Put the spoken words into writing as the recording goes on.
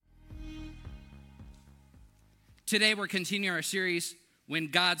Today we're continuing our series, When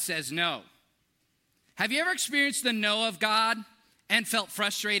God Says No. Have you ever experienced the no of God and felt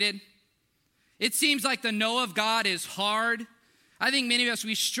frustrated? It seems like the no of God is hard. I think many of us,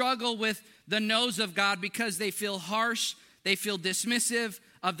 we struggle with the no's of God because they feel harsh, they feel dismissive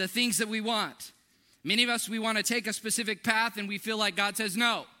of the things that we want. Many of us, we want to take a specific path and we feel like God says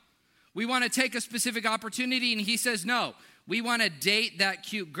no. We want to take a specific opportunity and he says no. We want to date that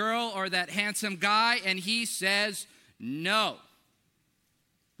cute girl or that handsome guy and he says no.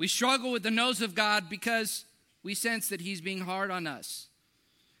 We struggle with the no's of God because we sense that he's being hard on us.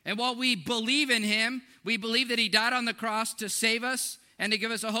 And while we believe in him, we believe that he died on the cross to save us and to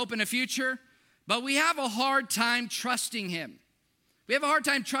give us a hope and a future, but we have a hard time trusting him. We have a hard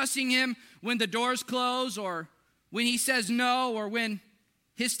time trusting him when the doors close or when he says no or when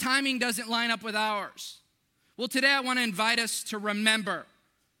his timing doesn't line up with ours. Well, today I want to invite us to remember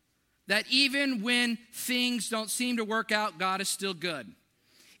that even when things don't seem to work out, God is still good.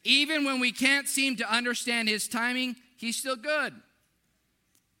 Even when we can't seem to understand his timing, he's still good.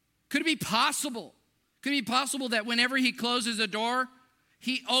 Could it be possible? Could it be possible that whenever he closes a door,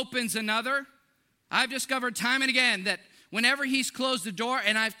 he opens another? I've discovered time and again that whenever he's closed the door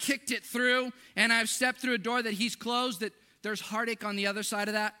and I've kicked it through and I've stepped through a door that he's closed, that there's heartache on the other side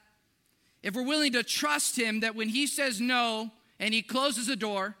of that. If we're willing to trust him that when he says no and he closes a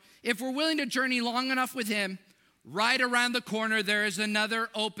door, if we're willing to journey long enough with him, right around the corner there is another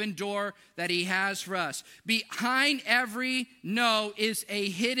open door that he has for us. Behind every no is a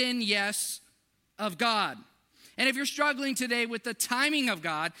hidden yes of God. And if you're struggling today with the timing of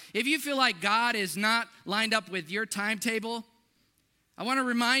God, if you feel like God is not lined up with your timetable, I want to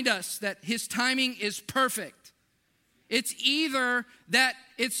remind us that his timing is perfect. It's either that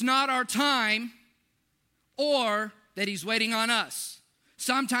it's not our time or that he's waiting on us.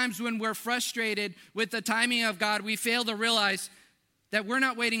 Sometimes when we're frustrated with the timing of God, we fail to realize that we're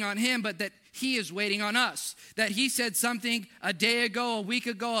not waiting on him, but that he is waiting on us. That he said something a day ago, a week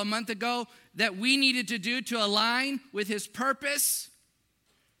ago, a month ago that we needed to do to align with his purpose.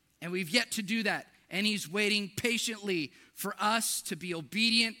 And we've yet to do that. And he's waiting patiently for us to be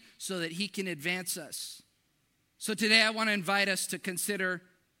obedient so that he can advance us. So today I want to invite us to consider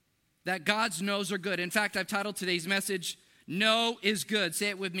that God's no's are good. In fact, I've titled today's message, No is Good. Say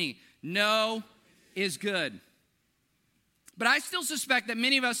it with me. No is good. But I still suspect that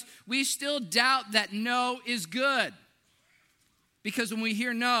many of us, we still doubt that no is good. Because when we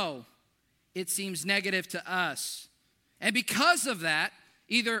hear no, it seems negative to us. And because of that,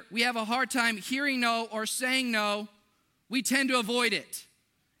 either we have a hard time hearing no or saying no, we tend to avoid it.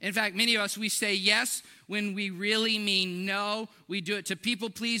 In fact, many of us, we say yes when we really mean no. We do it to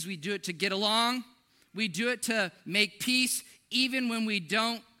people please. We do it to get along. We do it to make peace, even when we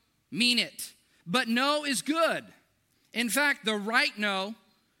don't mean it. But no is good. In fact, the right no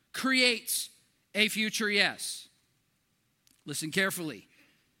creates a future yes. Listen carefully.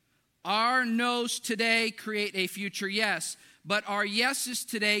 Our no's today create a future yes, but our yeses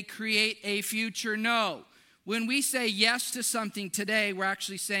today create a future no. When we say yes to something today, we're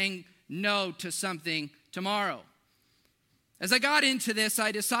actually saying no to something tomorrow. As I got into this,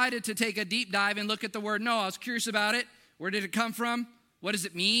 I decided to take a deep dive and look at the word no. I was curious about it. Where did it come from? What does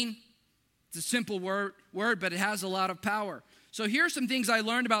it mean? It's a simple word, but it has a lot of power. So here's some things I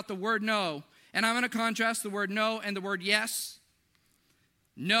learned about the word no, and I'm going to contrast the word no and the word yes.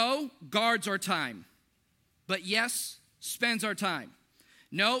 No guards our time, but yes spends our time.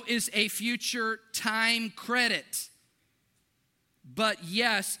 No is a future time credit, but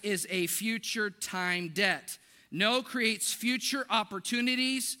yes is a future time debt. No creates future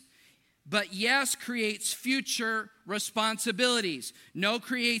opportunities, but yes creates future responsibilities. No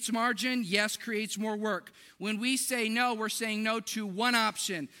creates margin, yes creates more work. When we say no, we're saying no to one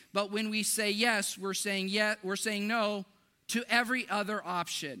option, but when we say yes, we're saying no to every other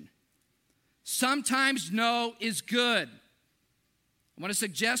option. Sometimes no is good. I want to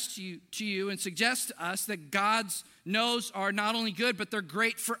suggest to you and suggest to us that God's no's are not only good, but they're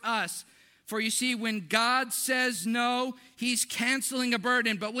great for us. For you see, when God says no, he's canceling a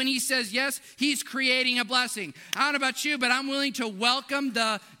burden. But when he says yes, he's creating a blessing. I don't know about you, but I'm willing to welcome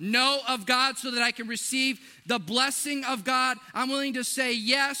the no of God so that I can receive the blessing of God. I'm willing to say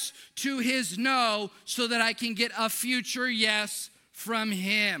yes to his no so that I can get a future yes from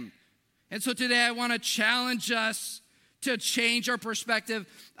him. And so today I want to challenge us to change our perspective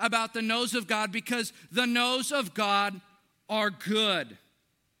about the no's of God, because the no's of God are good.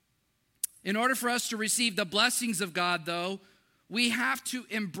 In order for us to receive the blessings of God, though, we have to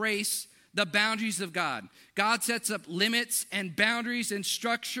embrace the boundaries of God. God sets up limits and boundaries and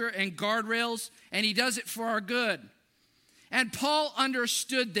structure and guardrails, and he does it for our good. And Paul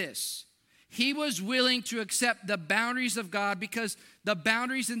understood this. He was willing to accept the boundaries of God because the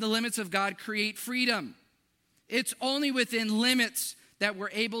boundaries and the limits of God create freedom. It's only within limits that we're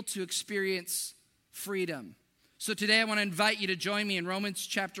able to experience freedom. So today I want to invite you to join me in Romans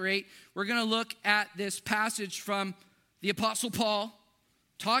chapter 8. We're going to look at this passage from the Apostle Paul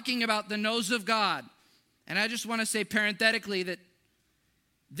talking about the no's of God. And I just want to say parenthetically that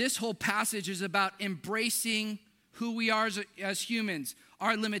this whole passage is about embracing who we are as humans,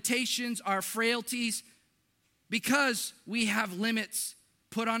 our limitations, our frailties, because we have limits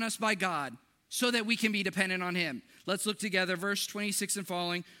put on us by God so that we can be dependent on him. Let's look together, verse 26 and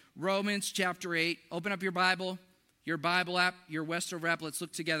following, Romans chapter 8. Open up your Bible app, your Westover app. Let's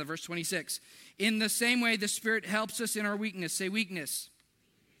look together, verse 26. In the same way, the Spirit helps us in our weakness. Say weakness.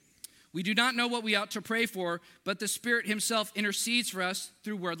 We do not know what we ought to pray for, but the Spirit himself intercedes for us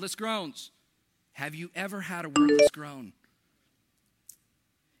through wordless groans. Have you ever had a wordless groan?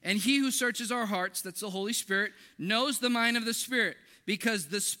 And he who searches our hearts, that's the Holy Spirit, knows the mind of the Spirit, because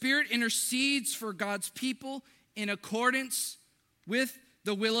the Spirit intercedes for God's people in accordance with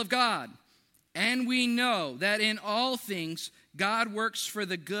the will of God. And we know that in all things God works for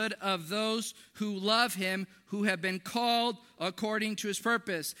the good of those who love him, who have been called according to his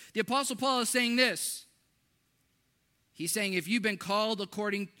purpose. The Apostle Paul is saying this. He's saying if you've been called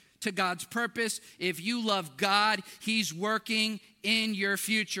according to God's purpose, if you love God, he's working in your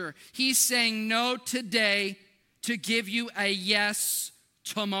future. He's saying no today to give you a yes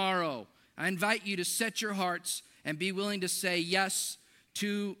tomorrow. I invite you to set your hearts and be willing to say yes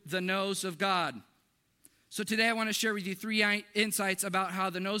to the no's of God. So today I want to share with you 3 insights about how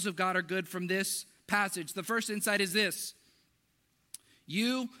the no's of God are good from this passage. The first insight is this.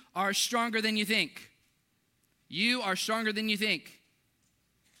 You are stronger than you think. You are stronger than you think.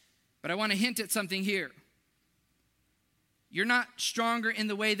 But I want to hint at something here. You're not stronger in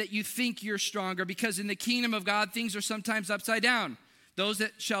the way that you think you're stronger, because in the kingdom of God, things are sometimes upside down. Those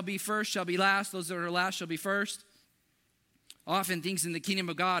that shall be first shall be last. Those that are last shall be first. Often things in the kingdom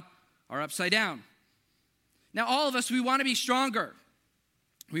of God are upside down. Now, all of us, we want to be stronger.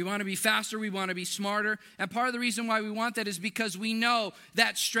 We want to be faster. We want to be smarter. And part of the reason why we want that is because we know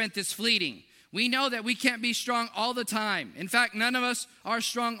that strength is fleeting. We know that we can't be strong all the time. In fact, none of us are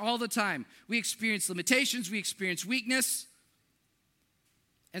strong all the time. We experience limitations. We experience weakness.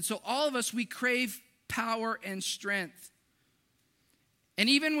 And so all of us, we crave power and strength. And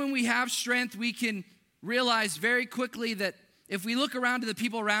even when we have strength, we can realize very quickly that if we look around to the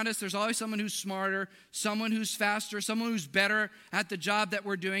people around us, there's always someone who's smarter, someone who's faster, someone who's better at the job that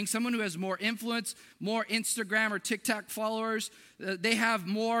we're doing, someone who has more influence, more Instagram or TikTok followers. They have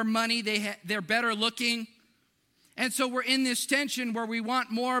more money. They're better looking. And so we're in this tension where we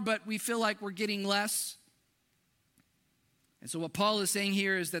want more, but we feel like we're getting less. And so what Paul is saying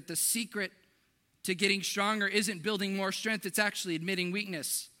here is that the secret to getting stronger isn't building more strength. It's actually admitting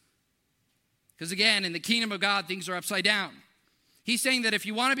weakness. Because again, in the kingdom of God, things are upside down. He's saying that if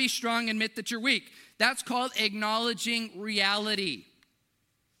you want to be strong, admit that you're weak. That's called acknowledging reality.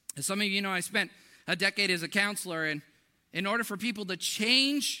 As some of you know, I spent a decade as a counselor, and in order for people to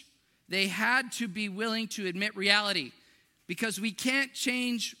change, they had to be willing to admit reality, because we can't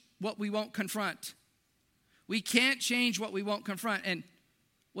change what we won't confront. We can't change what we won't confront. And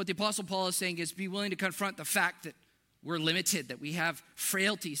what the Apostle Paul is saying is be willing to confront the fact that we're limited, that we have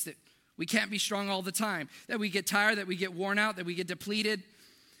frailties, that we can't be strong all the time, that we get tired, that we get worn out, that we get depleted.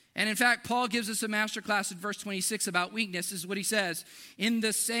 And in fact, Paul gives us a masterclass in verse 26 about weakness. This is what he says. In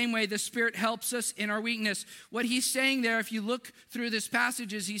the same way, the Spirit helps us in our weakness. What he's saying there, if you look through this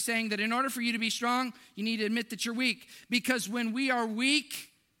passage, is he's saying that in order for you to be strong, you need to admit that you're weak. Because when we are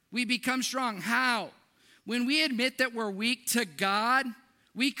weak, we become strong. How? When we admit that we're weak to God,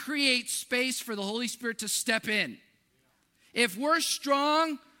 we create space for the Holy Spirit to step in. If we're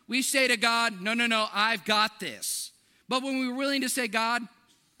strong, we say to God, no, I've got this. But when we're willing to say, God,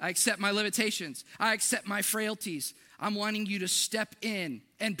 I accept my limitations. I accept my frailties. I'm wanting you to step in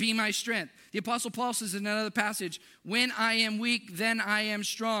and be my strength. The Apostle Paul says in another passage, when I am weak, then I am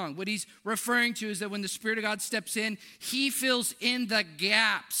strong. What he's referring to is that when the Spirit of God steps in, he fills in the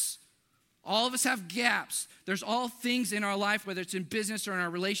gaps. All of us have gaps. There's all things in our life, whether it's in business or in our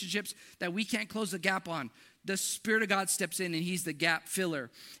relationships, that we can't close the gap on. The Spirit of God steps in and he's the gap filler.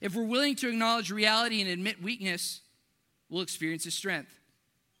 If we're willing to acknowledge reality and admit weakness, we'll experience his strength.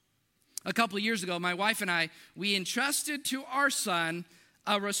 A couple of years ago, my wife and I, we entrusted to our son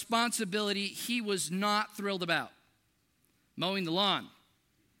a responsibility he was not thrilled about: mowing the lawn.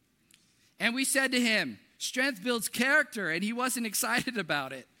 And we said to him, strength builds character, and he wasn't excited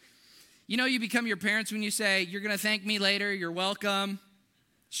about it. You know, you become your parents when you say, you're going to thank me later, you're welcome.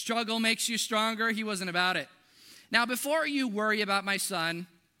 Struggle makes you stronger. He wasn't about it. Now, before you worry about my son,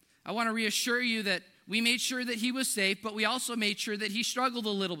 I want to reassure you that we made sure that he was safe, but we also made sure that he struggled a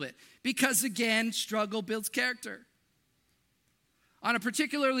little bit. Because again, struggle builds character. On a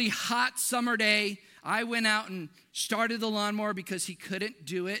particularly hot summer day, I went out and started the lawnmower because he couldn't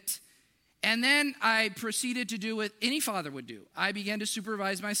do it. And then I proceeded to do what any father would do. I began to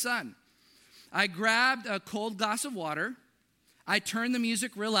supervise my son. I grabbed a cold glass of water. I turned the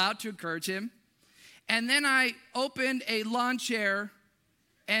music real loud to encourage him. And then I opened a lawn chair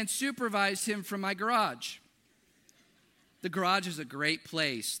and supervised him from my garage. The garage is a great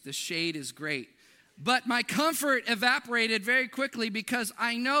place. The shade is great. But my comfort evaporated very quickly because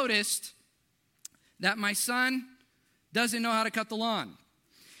I noticed that my son doesn't know how to cut the lawn.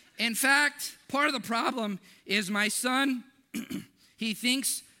 In fact, part of the problem is my son, he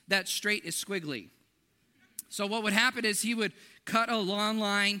thinks that straight is squiggly. So what would happen is he would cut a lawn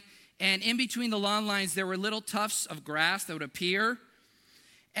line, and in between the lawn lines, there were little tufts of grass that would appear.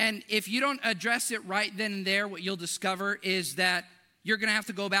 And if you don't address it right then and there, what you'll discover is that you're going to have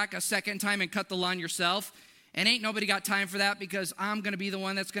to go back a second time and cut the lawn yourself. And ain't nobody got time for that because I'm going to be the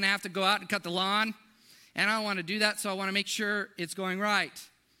one that's going to have to go out and cut the lawn. And I don't want to do that, so I want to make sure it's going right.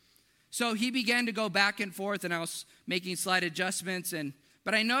 So he began to go back and forth, and I was making slight adjustments.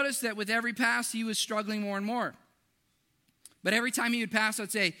 But I noticed that with every pass, he was struggling more and more. But every time he would pass,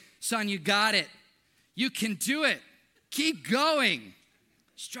 I'd say, son, you got it. You can do it. Keep going.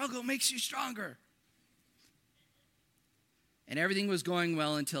 Struggle makes you stronger. And everything was going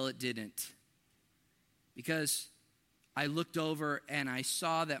well until it didn't. Because I looked over and I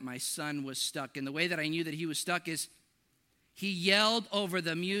saw that my son was stuck. And the way that I knew that he was stuck is he yelled over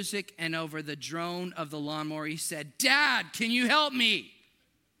the music and over the drone of the lawnmower. He said, Dad, can you help me?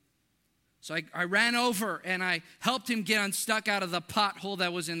 So I ran over and I helped him get unstuck out of the pothole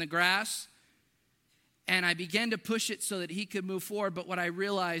that was in the grass. And I began to push it so that he could move forward. But what I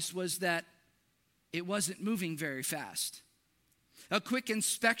realized was that it wasn't moving very fast. A quick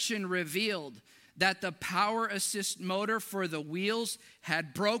inspection revealed that the power assist motor for the wheels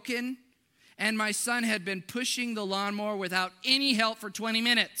had broken, and my son had been pushing the lawnmower without any help for 20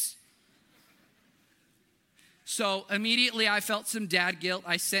 minutes. So immediately I felt some dad guilt.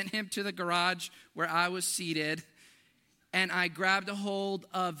 I sent him to the garage where I was seated, and I grabbed a hold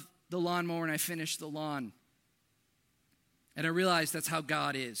of the lawnmower and I finished the lawn. And I realized that's how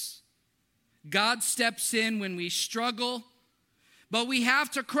God is. God steps in when we struggle, but we have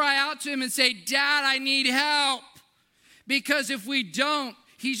to cry out to him and say, Dad, I need help. Because if we don't,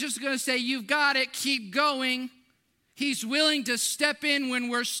 he's just going to say, you've got it, keep going. He's willing to step in when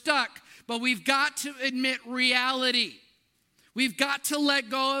we're stuck, but we've got to admit reality. We've got to let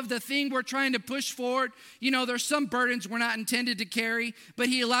go of the thing we're trying to push forward. You know, there's some burdens we're not intended to carry, but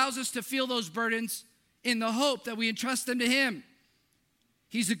he allows us to feel those burdens in the hope that we entrust them to him.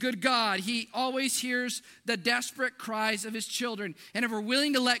 He's a good God. He always hears the desperate cries of his children. And if we're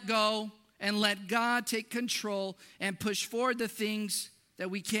willing to let go and let God take control and push forward the things that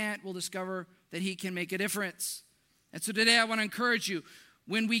we can't, we'll discover that he can make a difference. And so today I want to encourage you.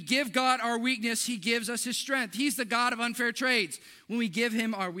 When we give God our weakness, he gives us his strength. He's the God of unfair trades. When we give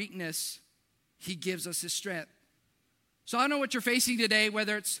him our weakness, he gives us his strength. So I don't know what you're facing today,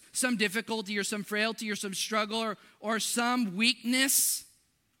 whether it's some difficulty or some frailty or some struggle or some weakness.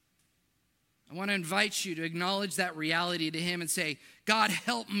 I want to invite you to acknowledge that reality to him and say, God,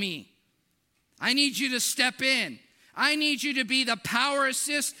 help me. I need you to step in. I need you to be the power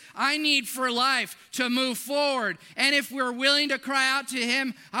assist I need for life to move forward. And if we're willing to cry out to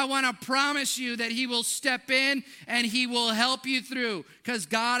him, I want to promise you that he will step in and he will help you through, because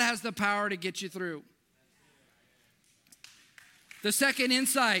God has the power to get you through. The second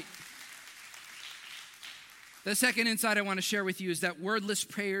insight I want to share with you is that wordless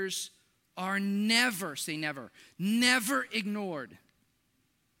prayers are never, say never, never ignored.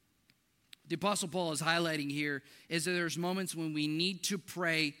 The Apostle Paul is highlighting here is that there's moments when we need to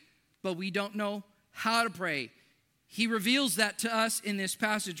pray, but we don't know how to pray. He reveals that to us in this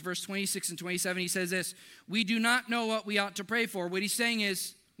passage, verse 26 and 27. He says this, we do not know what we ought to pray for. What he's saying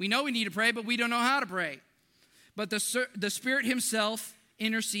is, we know we need to pray, but we don't know how to pray. But the Spirit himself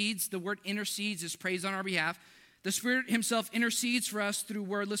intercedes. The word intercedes is prays on our behalf. The Spirit himself intercedes for us through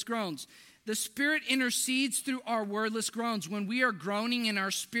wordless groans. The Spirit intercedes through our wordless groans. When we are groaning in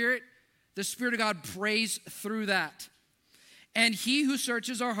our spirit, the Spirit of God prays through that. And he who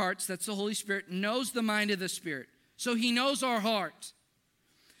searches our hearts, that's the Holy Spirit, knows the mind of the Spirit. So he knows our heart.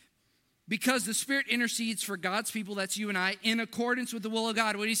 because the Spirit intercedes for God's people, that's you and I, in accordance with the will of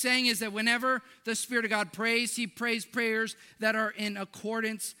God. What he's saying is that whenever the Spirit of God prays, he prays prayers that are in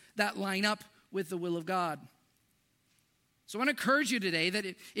accordance, that line up with the will of God. So I want to encourage you today that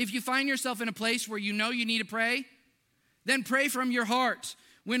if you find yourself in a place where you know you need to pray, then pray from your heart.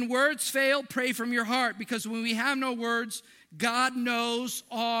 When words fail, pray from your heart, because when we have no words, God knows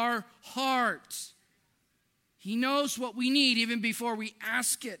our heart. He knows what we need even before we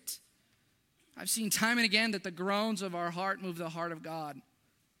ask it. I've seen time and again that the groans of our heart move the heart of God.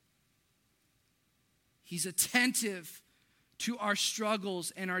 He's attentive to our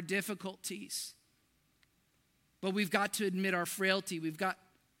struggles and our difficulties. But we've got to admit our frailty. We've got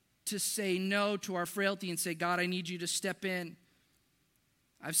to say no to our frailty and say, God, I need you to step in.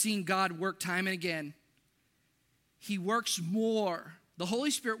 I've seen God work time and again. He works more. The Holy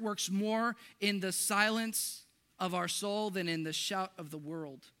Spirit works more in the silence of our soul than in the shout of the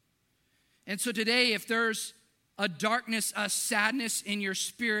world. And so today, if there's a darkness, a sadness in your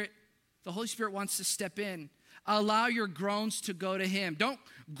spirit, the Holy Spirit wants to step in. Allow your groans to go to him. Don't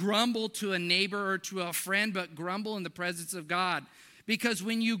grumble to a neighbor or to a friend, but grumble in the presence of God. Because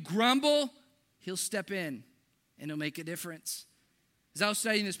when you grumble, he'll step in and he'll make a difference. As I was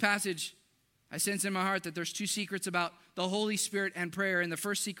studying this passage, I sense in my heart that there's two secrets about the Holy Spirit and prayer. And the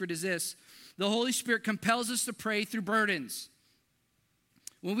first secret is this: the Holy Spirit compels us to pray through burdens.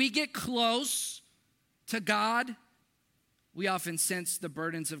 When we get close to God, we often sense the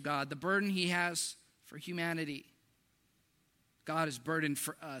burdens of God, the burden he has for humanity. God is burdened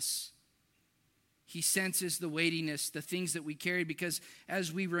for us. He senses the weightiness, the things that we carry, because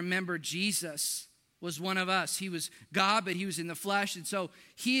as we remember, Jesus was one of us. He was God, but he was in the flesh. And so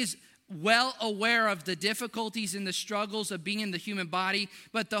he is well aware of the difficulties and the struggles of being in the human body.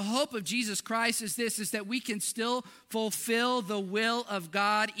 But the hope of Jesus Christ is this, is that we can still fulfill the will of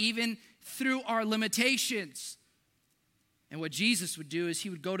God even through our limitations. And what Jesus would do is he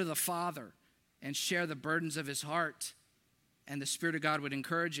would go to the Father and share the burdens of his heart, and the Spirit of God would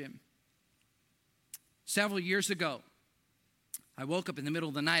encourage him. Several years ago, I woke up in the middle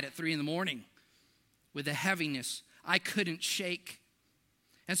of the night at 3 a.m. with a heaviness I couldn't shake.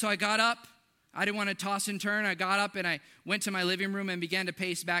 And so I got up. I didn't want to toss and turn. I got up and I went to my living room and began to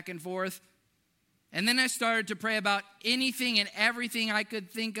pace back and forth. And then I started to pray about anything and everything I could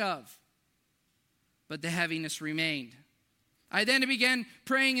think of. But the heaviness remained. I then began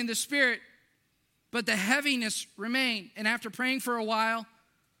praying in the Spirit, but the heaviness remained. And after praying for a while,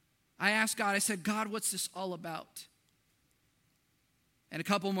 I asked God, I said, God, what's this all about? And a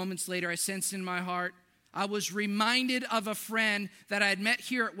couple moments later, I sensed in my heart, I was reminded of a friend that I had met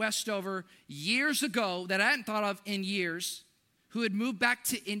here at Westover years ago that I hadn't thought of in years, who had moved back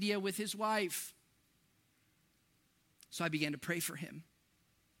to India with his wife. So I began to pray for him.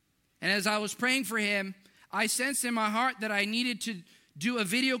 And as I was praying for him, I sensed in my heart that I needed to do a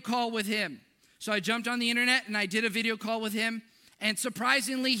video call with him. So I jumped on the internet and I did a video call with him. And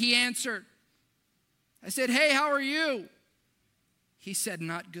surprisingly, he answered. I said, hey, how are you? He said,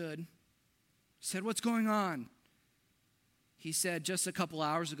 not good. I said, what's going on? He said, just a couple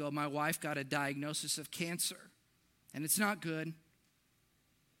hours ago, my wife got a diagnosis of cancer, and it's not good.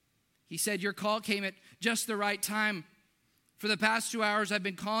 He said, your call came at just the right time. For the past 2 hours, I've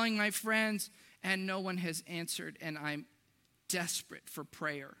been calling my friends, and no one has answered, and I'm desperate for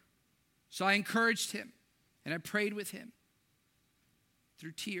prayer. So I encouraged him, and I prayed with him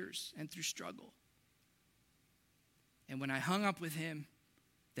through tears and through struggle. And when I hung up with him,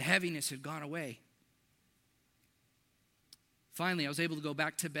 the heaviness had gone away. Finally, I was able to go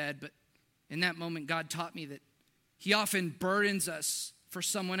back to bed, but in that moment, God taught me that he often burdens us for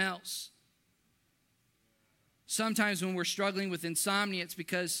someone else. Sometimes when we're struggling with insomnia, it's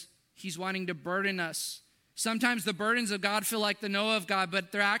because he's wanting to burden us. Sometimes the burdens of God feel like the no of God,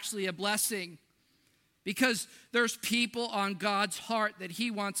 but they're actually a blessing, because there's people on God's heart that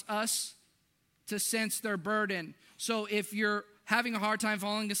he wants us to sense their burden. So if you're having a hard time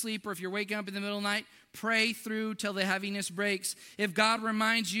falling asleep, or if you're waking up in the middle of the night, pray through till the heaviness breaks. If God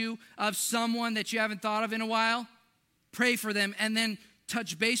reminds you of someone that you haven't thought of in a while, pray for them and then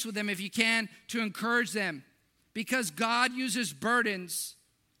touch base with them if you can to encourage them, because God uses burdens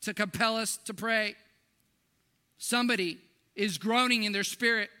to compel us to pray. Somebody is groaning in their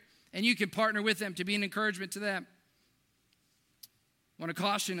spirit, and you can partner with them to be an encouragement to them. I want to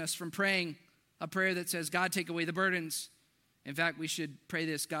caution us from praying a prayer that says, God, take away the burdens. In fact, we should pray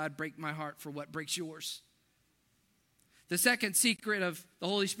this: God, break my heart for what breaks yours. The second secret of the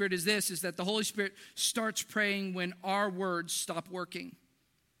Holy Spirit is this, is that the Holy Spirit starts praying when our words stop working.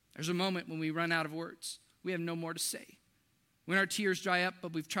 There's a moment when we run out of words. We have no more to say. when our tears dry up,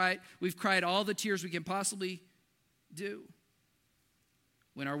 but we've cried all the tears we can possibly do.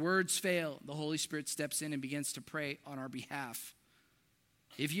 When our words fail, the Holy Spirit steps in and begins to pray on our behalf.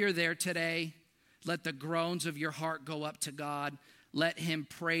 If you're there today, let the groans of your heart go up to God. Let him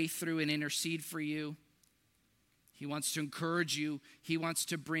pray through and intercede for you. He wants to encourage you. He wants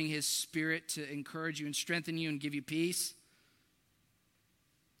to bring his Spirit to encourage you and strengthen you and give you peace.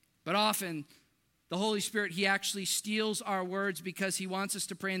 But often, the Holy Spirit, he actually steals our words because he wants us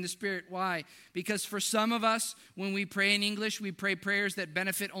to pray in the Spirit. Why? Because for some of us, when we pray in English, we pray prayers that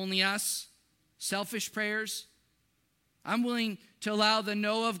benefit only us, selfish prayers. I'm willing to allow the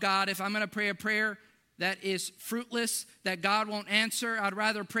no of God. If I'm going to pray a prayer that is fruitless, that God won't answer, I'd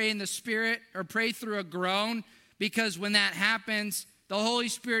rather pray in the Spirit or pray through a groan, because when that happens, the Holy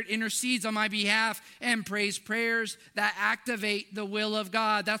Spirit intercedes on my behalf and prays prayers that activate the will of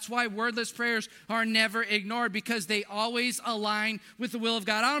God. That's why wordless prayers are never ignored, because they always align with the will of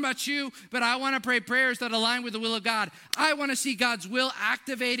God. I don't know about you, but I want to pray prayers that align with the will of God. I want to see God's will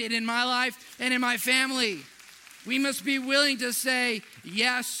activated in my life and in my family. We must be willing to say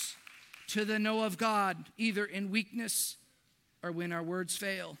yes to the no of God, either in weakness or when our words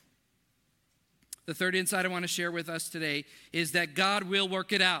fail. The third insight I want to share with us today is that God will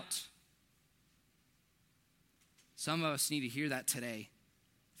work it out. Some of us need to hear that today.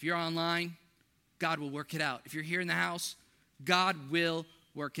 If you're online, God will work it out. If you're here in the house, God will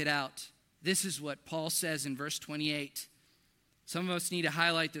work it out. This is what Paul says in verse 28. Some of us need to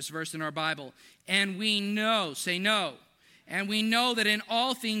highlight this verse in our Bible. And we know, say no. And we know that in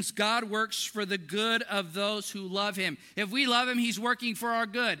all things God works for the good of those who love him. If we love him, he's working for our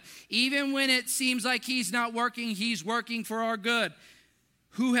good. Even when it seems like he's not working, he's working for our good.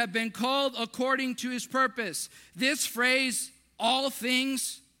 Who have been called according to his purpose. This phrase, all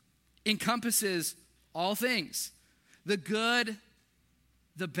things, encompasses all things. The good,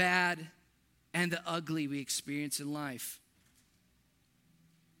 the bad, and the ugly we experience in life.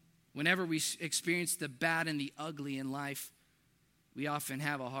 Whenever we experience the bad and the ugly in life, we often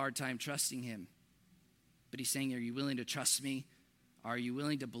have a hard time trusting him. But he's saying, are you willing to trust me? Are you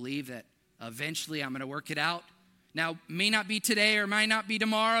willing to believe that eventually I'm going to work it out? Now, may not be today or might not be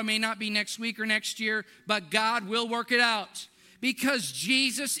tomorrow, may not be next week or next year, but God will work it out. Because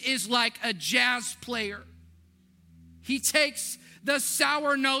Jesus is like a jazz player. He takes the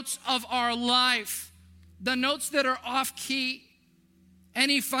sour notes of our life, the notes that are off key,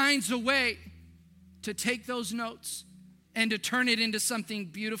 and he finds a way to take those notes and to turn it into something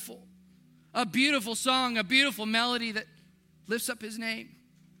beautiful. A beautiful song, a beautiful melody that lifts up his name.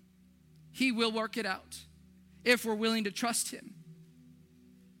 He will work it out if we're willing to trust him.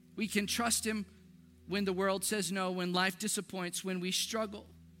 We can trust him when the world says no, when life disappoints, when we struggle.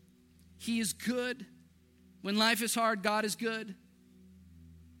 He is good. When life is hard, God is good.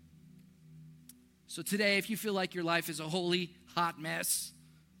 So today, if you feel like your life is a holy, hot mess,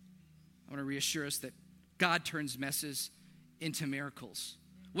 I want to reassure us that God turns messes into miracles.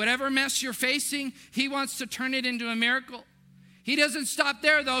 Whatever mess you're facing, he wants to turn it into a miracle. He doesn't stop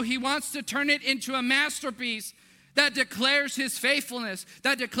there, though. He wants to turn it into a masterpiece that declares his faithfulness,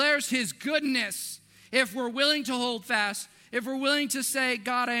 that declares his goodness. If we're willing to hold fast, if we're willing to say,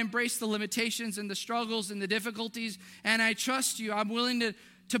 God, I embrace the limitations and the struggles and the difficulties, and I trust you. I'm willing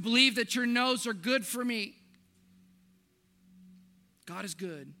to believe that your no's are good for me. God is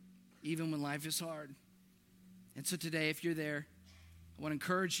good, even when life is hard. And so today, if you're there, I want to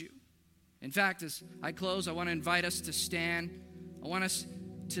encourage you. In fact, as I close, I want to invite us to stand. I want us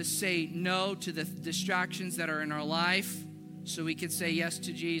to say no to the distractions that are in our life so we can say yes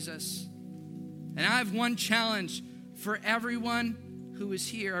to Jesus. And I have one challenge for everyone who is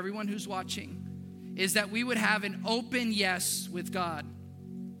here, everyone who's watching, is that we would have an open yes with God.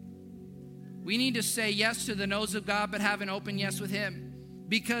 We need to say yes to the no's of God, but have an open yes with him,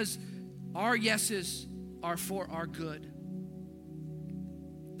 because our yeses are for our good.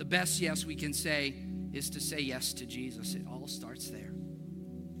 The best yes we can say is to say yes to Jesus. It all starts there.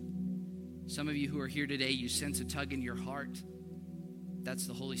 Some of you who are here today, you sense a tug in your heart. That's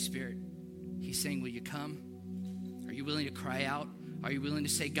the Holy Spirit. He's saying, will you come? Are you willing to cry out? Are you willing to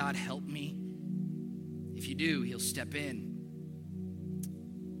say, God, help me? If you do, he'll step in.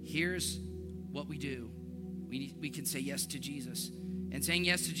 Here's what we do. We can say yes to Jesus. And saying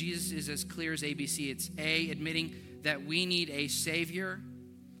yes to Jesus is as clear as ABC. It's A, admitting that we need a Savior.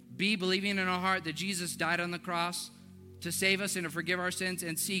 B, believing in our heart that Jesus died on the cross to save us and to forgive our sins.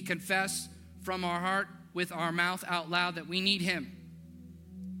 And C, confess from our heart with our mouth out loud that we need him.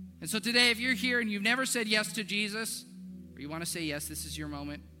 And so today, if you're here and you've never said yes to Jesus, or you want to say yes, this is your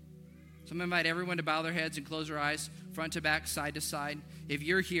moment. So I'm going to invite everyone to bow their heads and close their eyes, front to back, side to side. If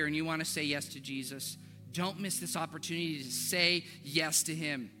you're here and you want to say yes to Jesus, don't miss this opportunity to say yes to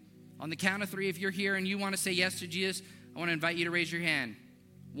him. On the count of 3, if you're here and you want to say yes to Jesus, I want to invite you to raise your hand.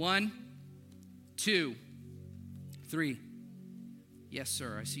 1, 2, 3. Yes,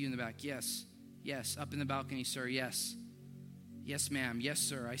 sir. I see you in the back. Yes. Yes. Up in the balcony, sir. Yes. Yes, ma'am. Yes,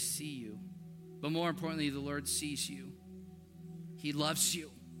 sir. I see you. But more importantly, the Lord sees you. He loves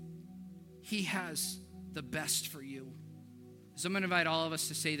you. He has the best for you. So I'm going to invite all of us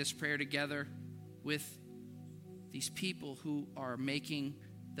to say this prayer together with these people who are making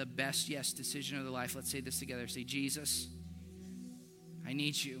the best yes decision of their life. Let's say this together. Say, Jesus, I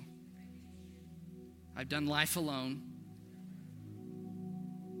need you. I've done life alone,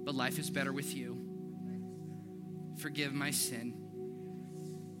 but life is better with you. Forgive my sin.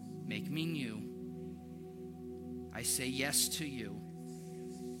 Make me new. I say yes to you.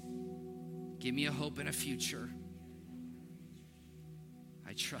 Give me a hope and a future.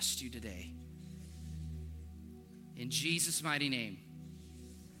 I trust you today. In Jesus' mighty name.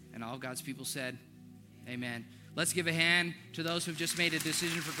 And all God's people said, amen. Let's give a hand to those who've just made a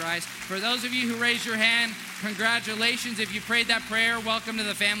decision for Christ. For those of you who raised your hand, congratulations. If you prayed that prayer, welcome to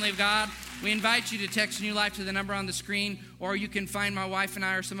the family of God. We invite you to text New Life to the number on the screen, or you can find my wife and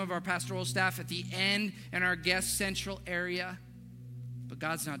I or some of our pastoral staff at the end in our guest central area. But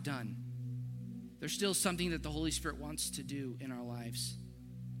God's not done. There's still something that the Holy Spirit wants to do in our lives.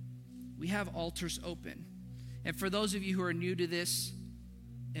 We have altars open. And for those of you who are new to this,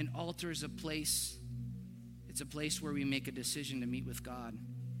 an altar is a place. It's a place where we make a decision to meet with God.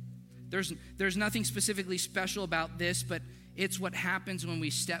 There's nothing specifically special about this, but it's what happens when we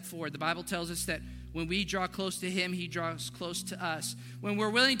step forward. The Bible tells us that when we draw close to him, he draws close to us. When we're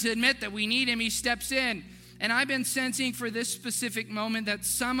willing to admit that we need him, he steps in. And I've been sensing for this specific moment that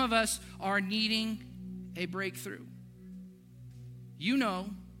some of us are needing a breakthrough. You know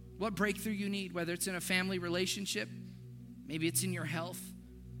what breakthrough you need, whether it's in a family relationship, maybe it's in your health,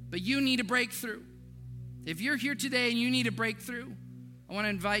 but you need a breakthrough. If you're here today and you need a breakthrough, I want to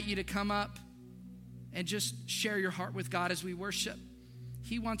invite you to come up and just share your heart with God as we worship.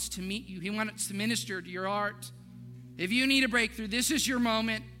 He wants to meet you. He wants to minister to your heart. If you need a breakthrough, this is your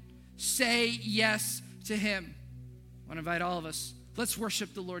moment. Say yes to him. I want to invite all of us. Let's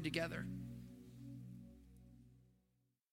worship the Lord together.